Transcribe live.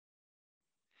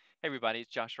Hey everybody,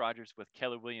 it's Josh Rogers with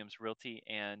Keller Williams Realty,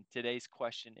 and today's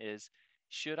question is,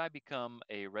 should I become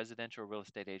a residential real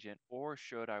estate agent or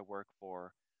should I work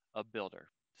for a builder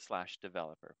slash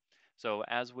developer? So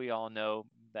as we all know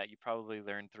that you probably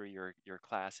learned through your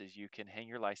classes, you can hang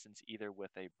your license either with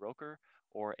a broker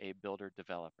or a builder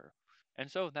developer. And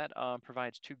so that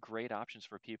provides two great options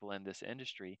for people in this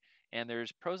industry. And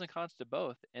there's pros and cons to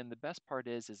both. And the best part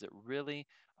is it really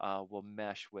will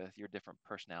mesh with your different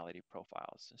personality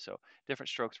profiles. So different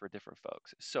strokes for different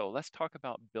folks. So let's talk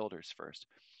about builders first.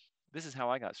 This is how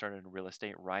I got started in real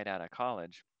estate right out of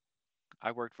college.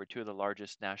 I worked for two of the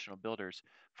largest national builders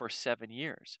for 7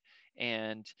 years.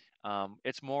 And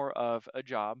it's more of a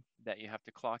job that you have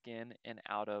to clock in and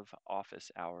out of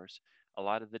office hours. A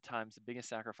lot of the times, the biggest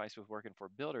sacrifice with working for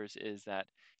builders is that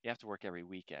you have to work every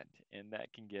weekend, and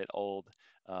that can get old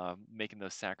making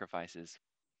those sacrifices.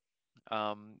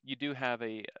 You do have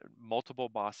a multiple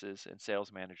bosses and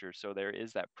sales managers, so there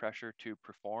is that pressure to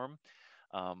perform.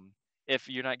 Um, if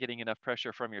you're not getting enough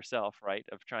pressure from yourself, right,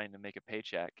 of trying to make a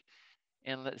paycheck.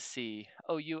 And let's see.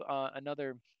 Oh, you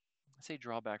another say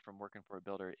drawback from working for a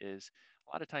builder is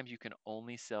a lot of times you can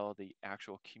only sell the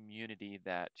actual community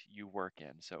that you work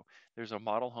in. So there's a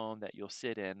model home that you'll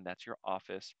sit in, that's your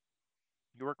office.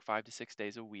 You work 5 to 6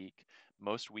 days a week,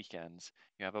 most weekends.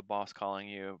 You have a boss calling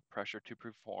you, pressure to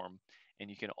perform,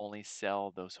 and you can only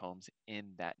sell those homes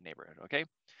in that neighborhood. Okay.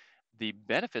 The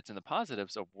benefits and the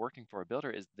positives of working for a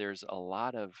builder is there's a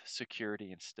lot of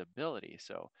security and stability.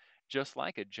 So, just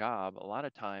like a job, a lot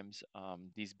of times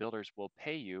these builders will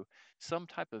pay you some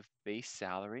type of base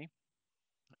salary,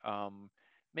 um,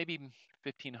 maybe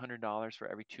 $1,500 for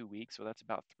every 2 weeks. So, that's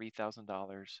about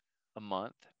 $3,000 a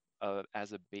month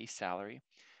as a base salary.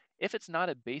 If it's not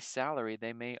a base salary,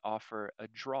 they may offer a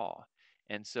draw.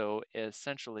 And so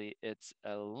essentially it's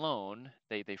a loan.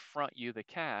 They front you the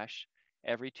cash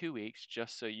every 2 weeks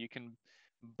just so you can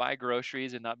buy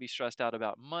groceries and not be stressed out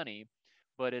about money,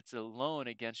 but it's a loan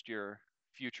against your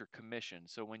future commission.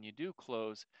 So when you do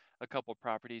close a couple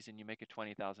properties and you make a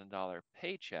 $20,000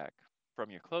 paycheck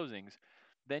from your closings,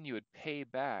 then you would pay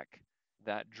back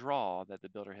that draw that the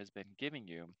builder has been giving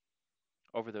you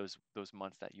over those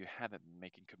months that you haven't been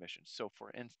making commissions. So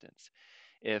for instance,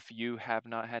 if you have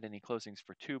not had any closings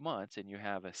for 2 months and you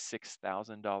have a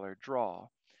 $6,000 draw,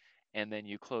 and then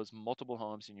you close multiple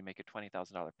homes and you make a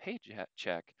 $20,000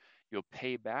 paycheck, you'll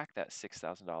pay back that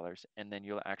 $6,000 and then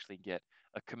you'll actually get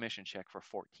a commission check for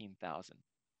 14,000.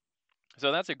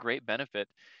 So that's a great benefit,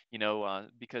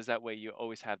 because that way you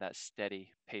always have that steady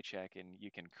paycheck and you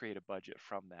can create a budget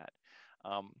from that.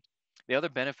 Um, the other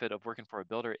benefit of working for a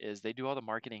builder is they do all the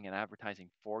marketing and advertising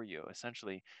for you.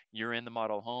 Essentially, you're in the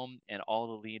model home and all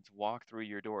the leads walk through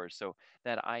your doors. So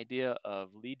that idea of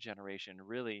lead generation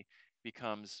really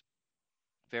becomes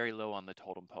very low on the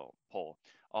totem pole.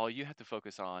 All you have to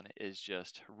focus on is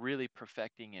just really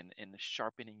perfecting and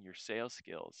sharpening your sales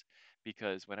skills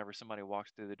because whenever somebody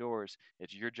walks through the doors,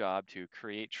 it's your job to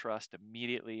create trust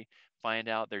immediately, find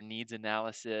out their needs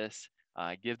analysis,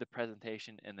 give the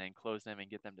presentation, and then close them and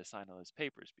get them to sign all those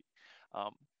papers.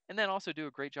 Um, and then also do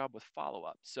a great job with follow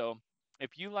up. So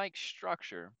if you like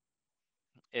structure,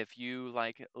 if you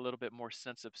like a little bit more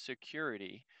sense of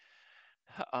security,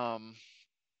 um,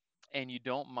 and you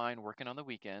don't mind working on the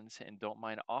weekends and don't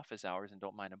mind office hours and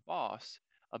don't mind a boss,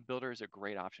 a builder is a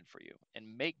great option for you.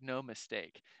 And make no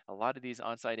mistake, a lot of these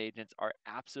on-site agents are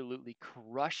absolutely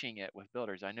crushing it with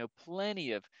builders. I know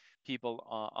plenty of people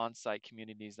on-site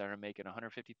communities that are making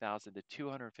 $150,000 to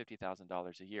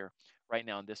 $250,000 a year right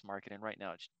now in this market. And right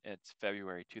now it's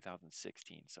February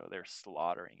 2016, so they're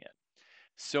slaughtering it.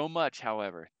 So much,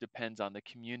 however, depends on the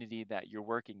community that you're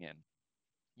working in.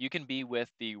 You can be with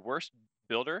the worst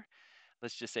builder,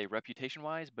 let's just say reputation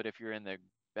wise, but if you're in the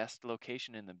best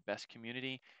location in the best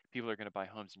community, people are going to buy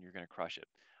homes and you're going to crush it.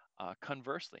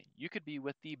 Conversely, you could be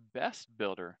with the best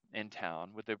builder in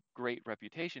town with a great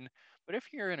reputation, but if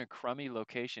you're in a crummy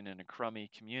location in a crummy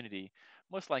community,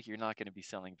 most likely you're not going to be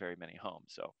selling very many homes.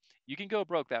 So you can go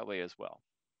broke that way as well.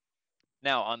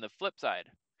 Now, on the flip side,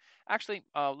 actually,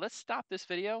 let's stop this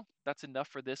video. That's enough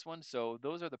for this one. So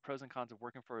those are the pros and cons of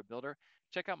working for a builder.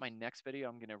 Check out my next video.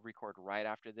 I'm going to record right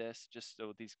after this, just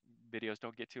so these videos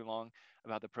don't get too long,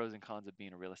 about the pros and cons of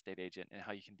being a real estate agent and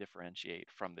how you can differentiate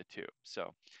from the two.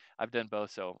 So I've done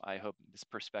both, so I hope this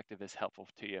perspective is helpful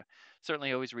to you.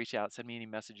 Certainly always reach out, send me any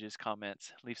messages,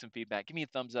 comments, leave some feedback, give me a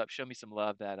thumbs up, show me some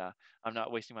love that I'm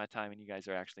not wasting my time and you guys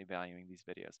are actually valuing these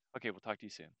videos. Okay, we'll talk to you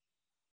soon.